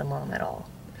her as a mom at all.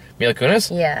 Mila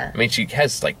Kunis? Yeah. I mean, she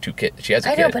has, like, 2 kids. She has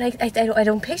a kid. I know, but I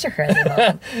don't picture her as a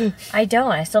mom. I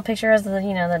don't. I still picture her as,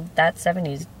 that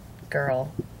 70s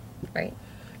girl, right?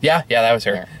 Yeah, that was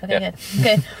her. Yeah. Okay, good.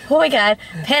 Good. Oh my god.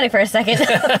 Panic for a second.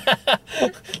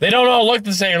 They don't all look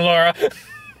the same, Laura.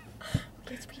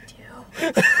 Yes, we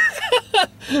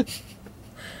do.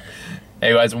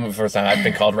 Anyways, when the first time I've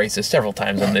been called racist several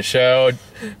times on this show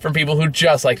from people who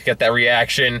just like to get that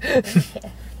reaction. And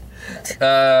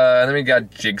then we got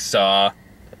Jigsaw,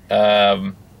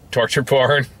 torture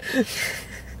porn.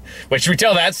 Wait, should we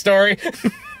tell that story?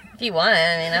 If you want,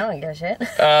 I mean, I don't give a shit.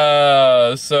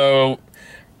 So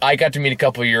I got to meet a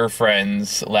couple of your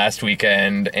friends last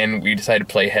weekend, and we decided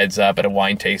to play heads up at a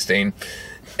wine tasting.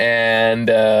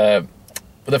 And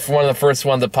one of the first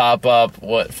ones to pop up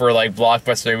for like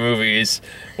blockbuster movies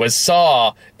was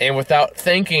Saw, and without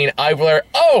thinking, I blared,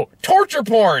 "Oh, torture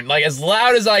porn!" like as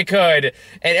loud as I could,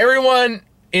 and everyone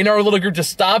in our little group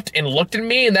just stopped and looked at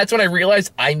me, and that's when I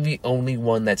realized I'm the only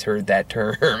one that's heard that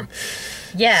term.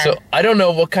 Yeah. So I don't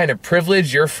know what kind of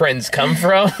privilege your friends come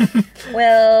from.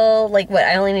 Well, like what?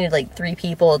 I only needed like 3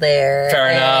 people there.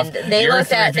 Fair enough. They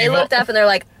looked up and they're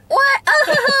like, "What?"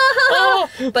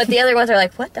 But the other ones are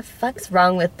like, "What the fuck's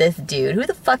wrong with this dude? Who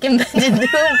the fuck invited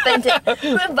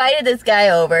this guy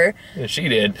over?" Yeah, she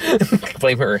did.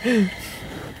 Blame her.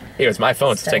 It was my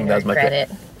phone. Starting Saying to that was my regret it.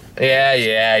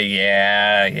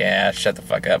 Yeah. Shut the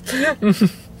fuck up. Then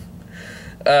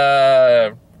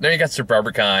you got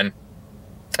Suburbicon,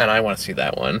 and I want to see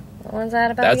that one. What one's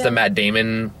that about? That's again? the Matt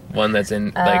Damon one that's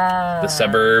in like the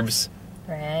suburbs.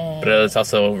 Right. But it's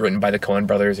also written by the Coen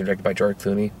brothers and directed by George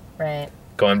Clooney. Right.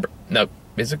 No,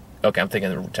 is it? Okay, I'm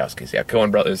thinking of the Wachowskis. Yeah, Coen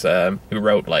brothers, who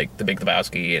wrote like The Big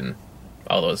Lebowski and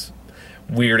all those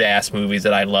weird ass movies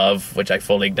that I love, which I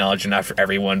fully acknowledge are not for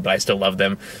everyone, but I still love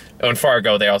them. Oh, and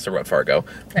Fargo, they also wrote Fargo.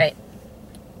 Right.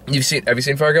 Have you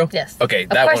seen Fargo? Yes. Okay,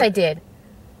 Of that course one. I did.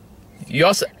 You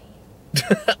also Steve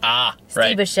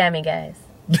right. Buscemi, guys.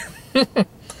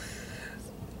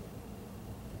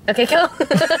 Okay, go.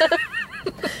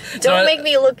 Don't make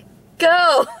me look.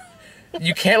 Go.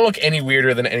 You can't look any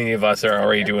weirder than any of us are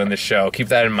already doing the show. Keep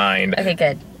that in mind. Okay,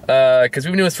 good. Because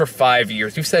we've been doing this for 5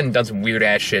 years. We've said and done some weird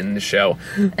ass shit in the show.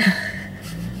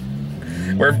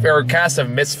 We're a cast of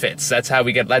misfits. That's how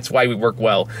we get. That's why we work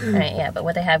well. Right, yeah, but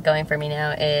what they have going for me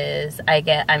now is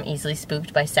I'm easily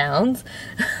spooked by sounds.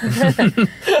 Yeah,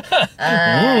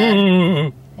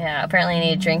 apparently I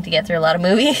need a drink to get through a lot of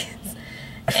movies.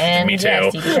 And Me too.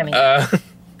 yes, TV coming.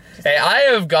 Hey, I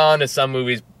have gone to some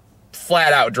movies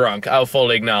flat out drunk. I'll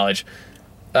fully acknowledge.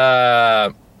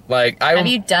 Have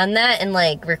you done that and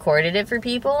like recorded it for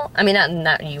people? I mean,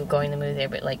 not you going to the movie there,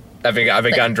 but like I've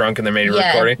gotten drunk and then made a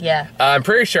recording. Yeah. I'm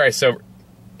pretty sure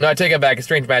No, I take it back. It's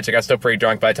Strange Magic. I was still pretty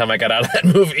drunk by the time I got out of that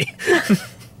movie.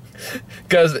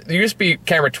 Because there used to be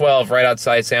Camera 12 right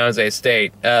outside San Jose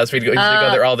State. So we'd go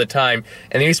there all the time.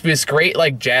 And there used to be this great,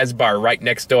 like, jazz bar right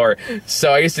next door.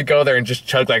 So I used to go there and just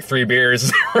chug, like, 3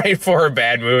 beers right before a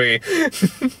bad movie.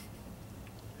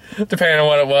 Depending on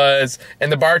what it was.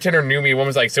 And the bartender knew me. One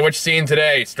was like, so what you seeing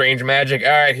today? Strange Magic? All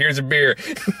right, here's a beer.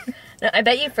 No, I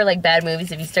bet you for, like, bad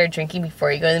movies, if you start drinking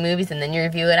before you go to the movies and then you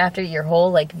review it after, your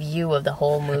whole, like, view of the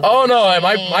whole movie. Oh, no,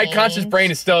 my conscious brain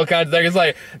is still kind of like, it's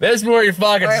like, this movie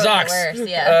fucking sucks. Worse,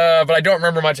 yeah. But I don't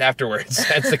remember much afterwards.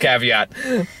 That's the caveat.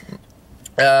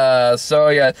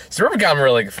 So Rubicon I'm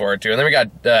really looking forward to. And then we got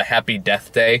Happy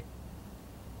Death Day.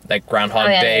 Like Groundhog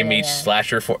Day meets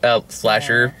slasher.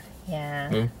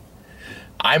 Yeah.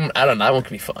 I don't know, that one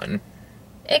could be fun.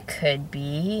 It could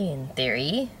be, in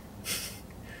theory.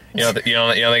 You don't think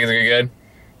it's gonna be good?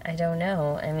 I don't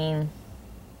know. I mean,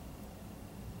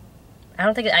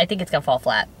 I think it's gonna fall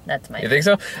flat. That's my. You think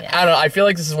so? Yeah. I don't know. I feel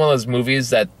like this is one of those movies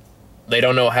that they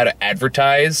don't know how to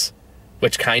advertise,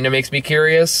 which kind of makes me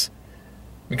curious.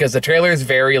 Because the trailer is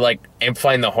very, like,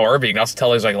 amplifying the horror, but you can also tell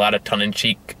there's, like, a lot of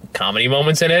tongue-in-cheek comedy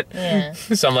moments in it. Yeah.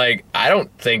 So I'm like, I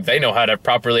don't think they know how to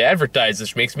properly advertise this,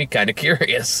 which makes me kind of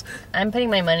curious. I'm putting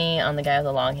my money on the guy with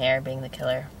the long hair being the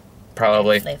killer.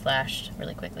 Probably. They flashed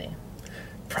really quickly.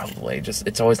 Probably. Just,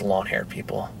 it's always long-haired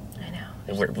people. I know.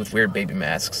 With weird baby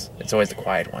masks. It's always the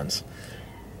quiet ones.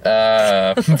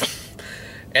 And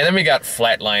then we got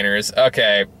Flatliners.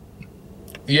 Okay.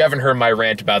 You haven't heard my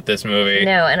rant about this movie.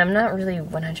 No, and I'm not really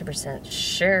 100%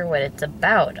 sure what it's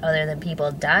about, other than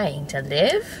people dying to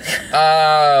live.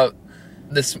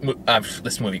 This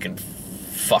movie can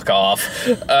fuck off.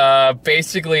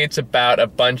 Basically, it's about a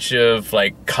bunch of,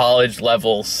 like,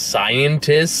 college-level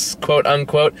scientists,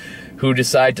 quote-unquote, who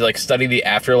decide to, like, study the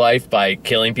afterlife by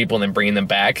killing people and then bringing them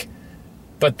back.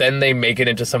 But then they make it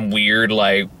into some weird,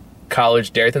 like,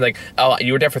 college dare thing, like, oh,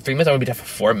 you were dead for 3 minutes, I want to be dead for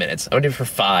 4 minutes, I want to be dead for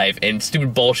 5, and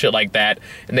stupid bullshit like that,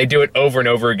 and they do it over and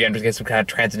over again to get some kind of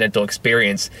transcendental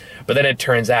experience, but then it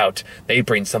turns out they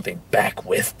bring something back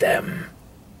with them,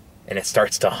 and it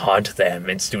starts to haunt them,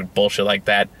 and stupid bullshit like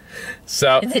that.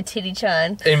 So Is it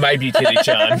Titty-chan? it might be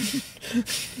Titty-chan.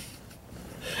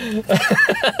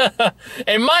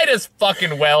 It might as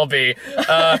fucking well be.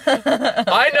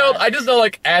 I just know,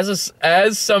 like, as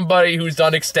somebody who's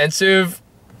done extensive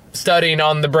studying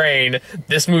on the brain,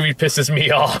 this movie pisses me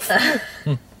off.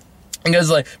 Because,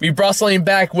 like, we brought something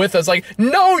back with us, like,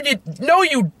 no you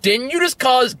didn't, you just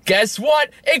caused, guess what?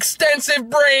 Extensive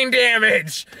brain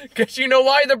damage! Because you know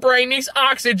why? The brain needs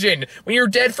oxygen. When you're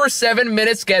dead for 7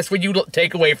 minutes, guess what you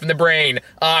take away from the brain?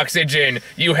 Oxygen.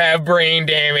 You have brain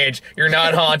damage. You're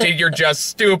not haunted, you're just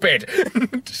stupid.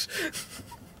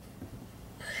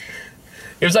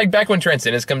 It was like back when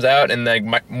Transcendence comes out and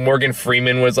like Morgan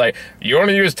Freeman was like, you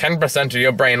only use 10% of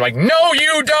your brain. Like, no,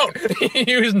 you don't!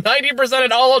 You use 90%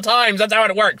 at all times. That's how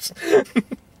it works.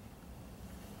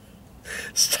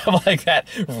 Stuff like that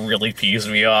really pees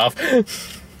me off.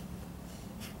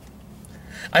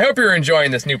 I hope you're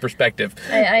enjoying this new perspective.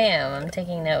 I am. I'm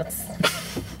taking notes.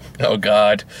 Oh,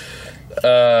 God.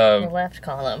 The left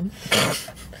column.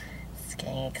 It's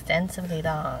getting extensively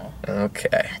long. Okay.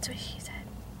 That's what she said.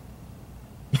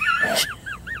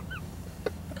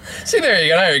 See, there you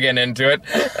go. Now you're getting into it.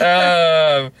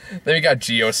 Then we got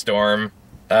Geostorm.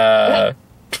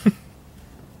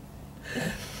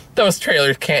 Those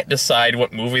trailers can't decide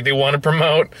what movie they want to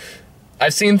promote.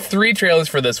 I've seen 3 trailers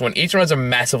for this one. Each one has a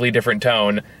massively different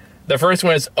tone. The first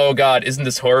one is, oh god, isn't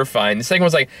this horrifying? The second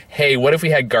one's like, hey, what if we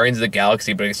had Guardians of the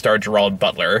Galaxy, but it starred Gerard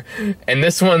Butler? And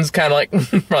this one's kind of like,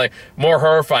 probably more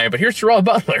horrifying, but here's Gerard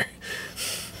Butler.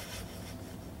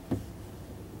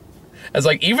 As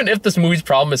like, even if this movie's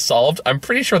problem is solved, I'm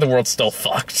pretty sure the world's still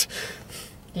fucked.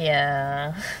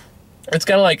 Yeah. It's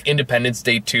kind of like Independence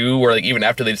Day 2, where like even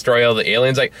after they destroy all the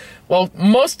aliens, like, well,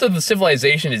 most of the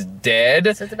civilization is dead.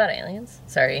 So it's about aliens?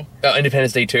 Sorry.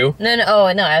 Independence Day 2? No,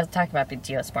 I was talking about the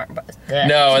Geostorm.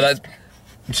 No,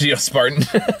 Geo-Spartan.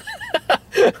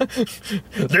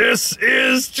 This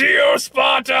is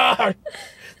Geo-Sparta!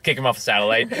 Kick him off a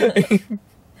satellite.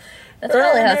 That's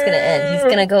probably how it's gonna end.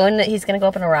 He's gonna go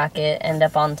up in a rocket, end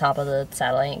up on top of the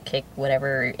satellite, and kick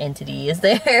whatever entity is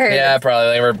there. Yeah, probably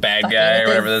whatever bad guy or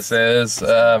whatever this is.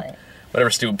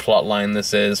 Whatever stupid plot line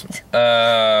this is.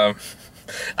 I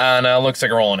don't know, looks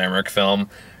like a Roland Emmerich film.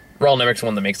 Roland Emmerich's the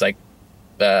one that makes like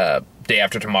Day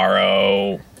After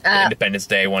Tomorrow, Independence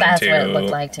Day 1 and 2. That's what it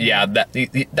looked like to me. Yeah,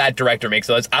 that director makes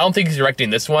those. I don't think he's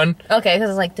directing this one. Okay, because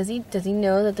it's like, does he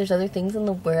know that there's other things in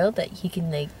the world that he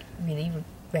can like really?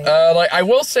 Like I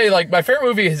will say, like my favorite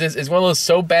movie is one of those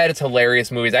so bad it's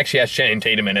hilarious movies. It actually has Channing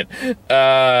Tatum in it.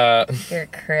 Your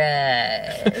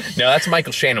crush. No, that's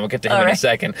Michael Shannon. We'll get to him in a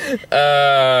second.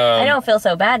 I don't feel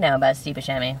so bad now about Steve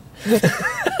Buscemi.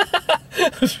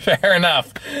 Fair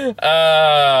enough.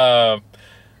 Now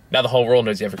the whole world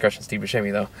knows you have a crush on Steve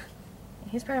Buscemi, though.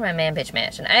 He's part of my man bitch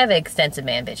mansion. I have an extensive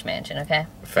man bitch mansion. Okay.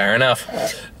 Fair enough.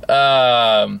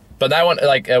 But that one,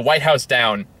 like White House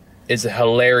Down, is a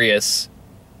hilarious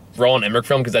Roland Emmerich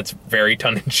film because that's very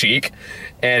tongue-in-cheek,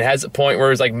 and it has a point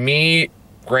where it's like me,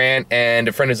 Grant, and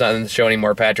a friend who's not in the show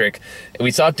anymore, Patrick, and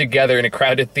we saw it together in a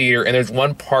crowded theater, and there's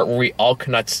one part where we all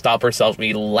could not stop ourselves.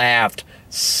 We laughed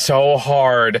so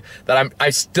hard that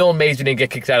I'm still amazed we didn't get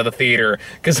kicked out of the theater,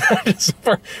 because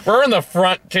we're in the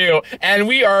front too, and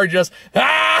we are just we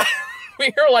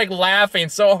are like laughing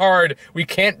so hard we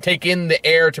can't take in the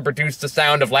air to produce the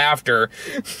sound of laughter.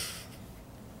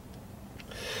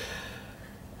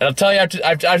 And I'll tell you,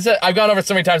 I've gone over it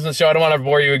so many times on the show, I don't want to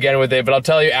bore you again with it, but I'll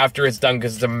tell you after it's done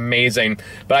because it's amazing.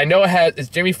 But I know it's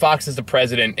Jimmy Fox is the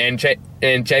president, and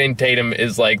Channing Tatum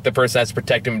is like the person that's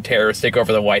protecting terrorists take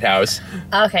over the White House.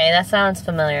 Okay, that sounds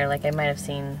familiar, like I might have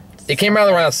seen. It came out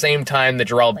around the same time the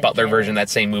Gerald Butler version of that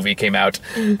same movie came out.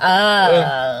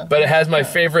 But it has my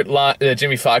favorite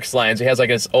Jimmy Fox lines. He has like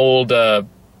this old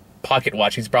pocket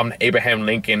watch. He's from Abraham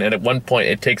Lincoln, and at one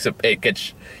point he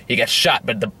gets shot,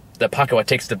 but the pocket watch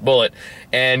takes the bullet,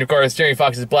 and of course Jimmy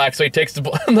Fox is black, so he takes the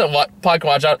pocket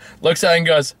watch out, looks at it, and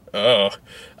goes, "Oh,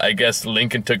 I guess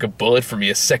Lincoln took a bullet for me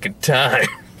a second time."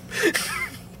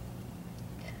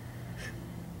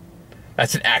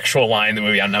 That's an actual line in the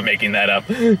movie. I'm not making that up.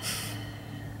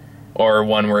 Or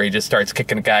one where he just starts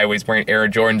kicking a guy when he's wearing Air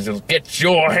Jordans. He goes, "Get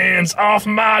your hands off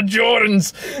my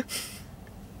Jordans!"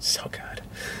 So good.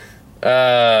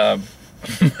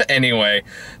 Anyway,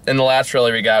 then the last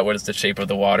trailer we got was The Shape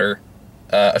of Water,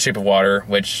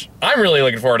 which I'm really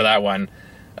looking forward to that one.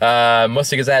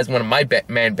 Mostly because it has one of my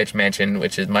man bitch mansion,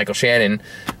 which is Michael Shannon.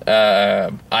 I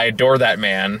adore that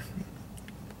man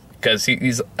because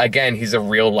he's a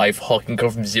real life Hulk. He can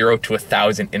go from 0 to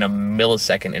 1,000 in a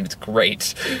millisecond, and it's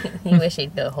great. You wish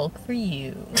he'd go Hulk for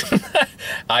you.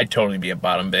 I'd totally be a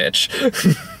bottom bitch.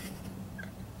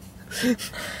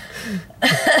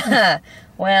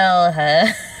 Well,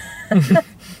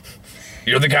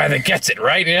 You're the guy that gets it,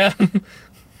 right? Yeah?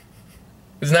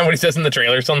 Isn't that what he says in the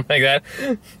trailer or something like that?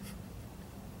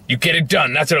 You get it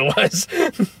done, that's what it was.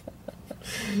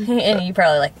 And you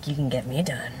probably like, you can get me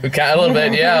done. A little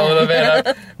bit, yeah, a little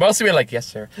bit. Mostly we're like, yes,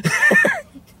 sir.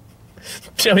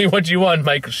 Tell me what you want,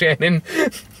 Michael Shannon.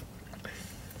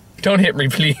 Don't hit me,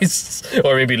 please.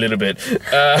 Or maybe a little bit.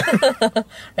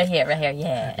 Right here,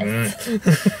 yes.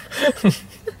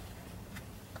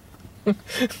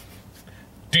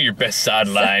 Do your best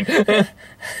Zod line.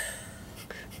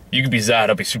 You can be Zod,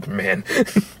 I'll be Superman.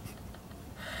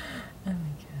 Oh my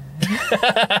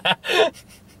god.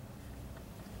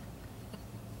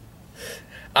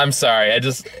 I'm sorry,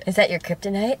 Is that your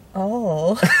kryptonite?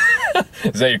 Oh.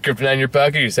 Is that your kryptonite in your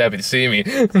pocket? You're just happy to see me.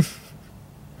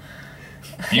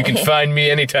 You can find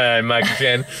me anytime, Michael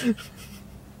Shannon.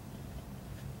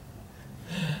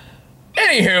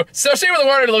 Anywho, so Shape of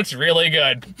Water looks really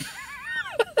good.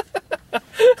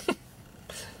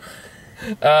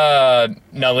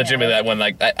 No, legitimately, that one,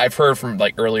 like, I've heard from,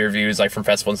 like, early reviews, like, from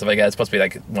festivals and stuff like that, it's supposed to be,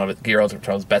 like, one of Guillermo del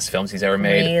Toro's best films he's ever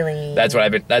made. Really? That's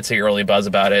the early buzz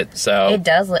about it, so. It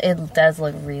does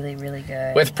look really, really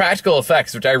good. With practical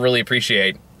effects, which I really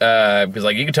appreciate, because,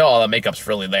 like, you can tell all that makeup's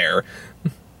really there.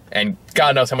 And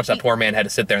God knows how much that poor man had to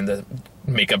sit there in the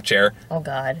makeup chair. Oh,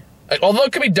 God. Although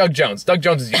it could be Doug Jones. Doug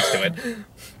Jones is used to it.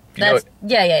 Yeah.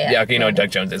 Yeah, okay, you know what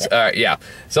Doug Jones is. Yeah.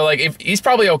 So, like, if he's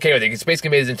probably okay with it. He's basically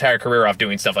made his entire career off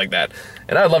doing stuff like that.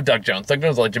 And I love Doug Jones. Doug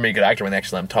Jones is a legitimately good actor when they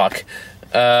actually let him talk.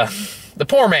 The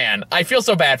poor man. I feel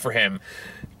so bad for him.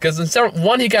 Because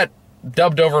one, he got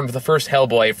dubbed over into the first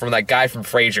Hellboy from that guy from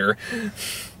Frasier. And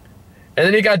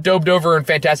then he got dubbed over in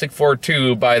Fantastic Four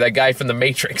 2 by that guy from The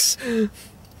Matrix.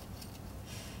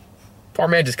 Poor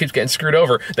man just keeps getting screwed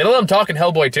over. They let him talk in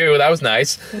Hellboy too. That was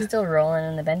nice. He's still rolling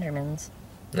in the Benjamins.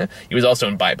 Yeah. He was also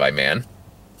in Bye Bye Man.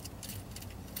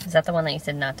 Is that the one that you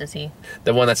said not to see?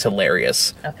 The one that's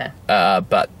hilarious. Okay.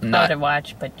 But not... to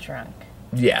watch, but drunk.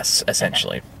 Yes,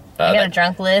 essentially. Okay. I got a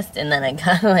drunk list, and then I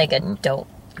got like a don't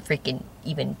freaking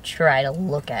even try to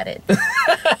look at it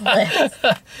list.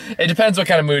 It depends what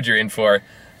kind of mood you're in for.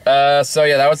 So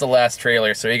yeah, that was the last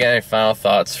trailer. So you got any final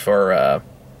thoughts for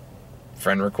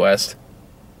friend request?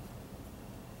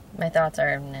 My thoughts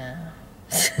are no.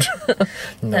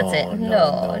 No, That's it.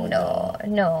 No.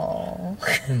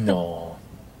 No.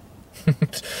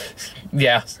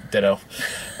 Yeah, ditto.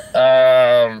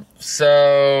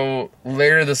 So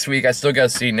later this week, I still got to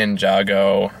see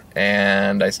Ninjago,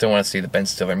 and I still want to see the Ben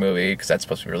Stiller movie because that's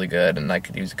supposed to be really good, and I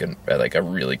could use a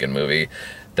really good movie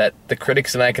that the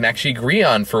critics and I can actually agree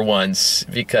on for once,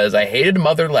 because I hated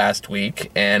Mother last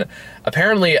week, and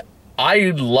apparently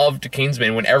I loved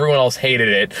Kingsman when everyone else hated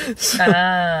it.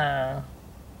 Oh.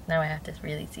 Now I have to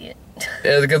really see it.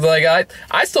 Because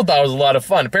I still thought it was a lot of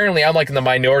fun. Apparently I'm like in the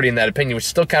minority in that opinion, which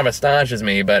still kind of astonishes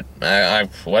me, but I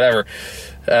whatever.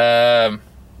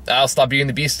 I'll stop being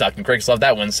the Beanstalk, and critics love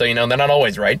that one, so they're not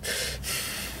always right.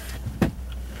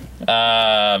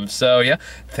 So yeah,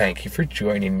 thank you for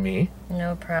joining me.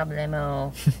 No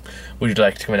problemo. Would you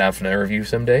like to come out for a review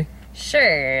someday?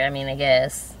 Sure, I mean, I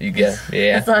guess. You get,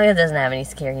 yeah. As long as it doesn't have any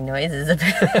scary noises.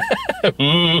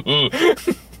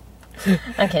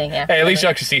 I'm kidding, yeah. Hey, at least you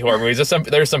actually see horror movies.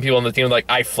 There's some people on the team like,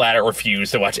 I flat out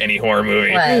refuse to watch any horror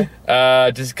movie.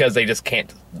 Why? Just because they just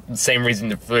can't. Same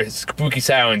reason for spooky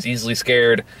sounds, easily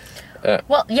scared.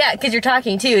 Well, yeah, because you're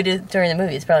talking too during the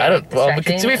movie. It's probably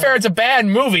to be fair, it's a bad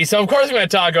movie, so of course I'm going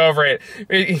to talk over it.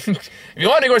 If you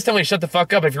want to go, tell me shut the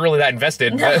fuck up if you're really that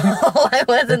invested. No, I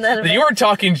wasn't that invested. You were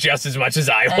talking just as much as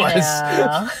I was.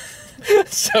 I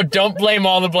So don't blame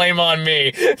all the blame on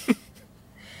me.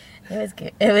 It was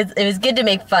good. It was good to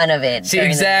make fun of it. See,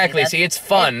 exactly. See, it's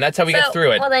fun. That's how we get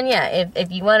through it. Well, then, yeah,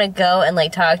 if you want to go and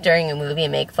talk during a movie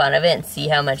and make fun of it and see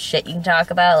how much shit you can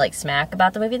talk about, smack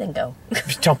about the movie, then go.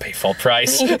 Don't pay full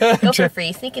price. Go for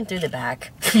free. Sneak in through the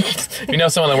back.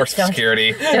 Someone that works for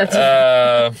security.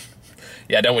 Yeah,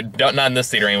 don't not in this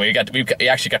theater anyway. We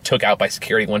actually got took out by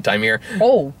security one time here.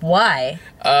 Oh, why?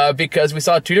 Because we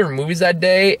saw 2 different movies that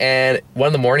day, and one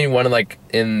in the morning, one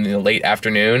in the late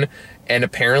afternoon. And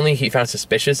apparently he found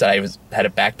suspicious that I had a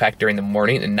backpack during the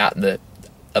morning and not in the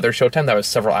other showtime. That was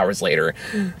several hours later.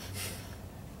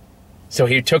 So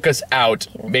he took us out,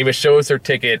 made us show us our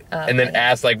ticket, and then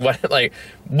asked where's the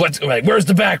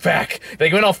backpack?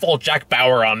 They went all full Jack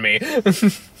Bauer on me.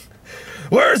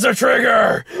 Where's the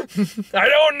trigger? I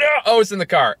don't know. Oh, it's in the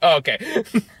car. Oh, okay.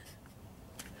 It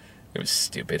was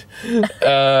stupid.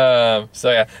 So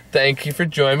yeah, thank you for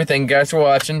joining me. Thank you guys for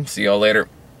watching. See y'all later.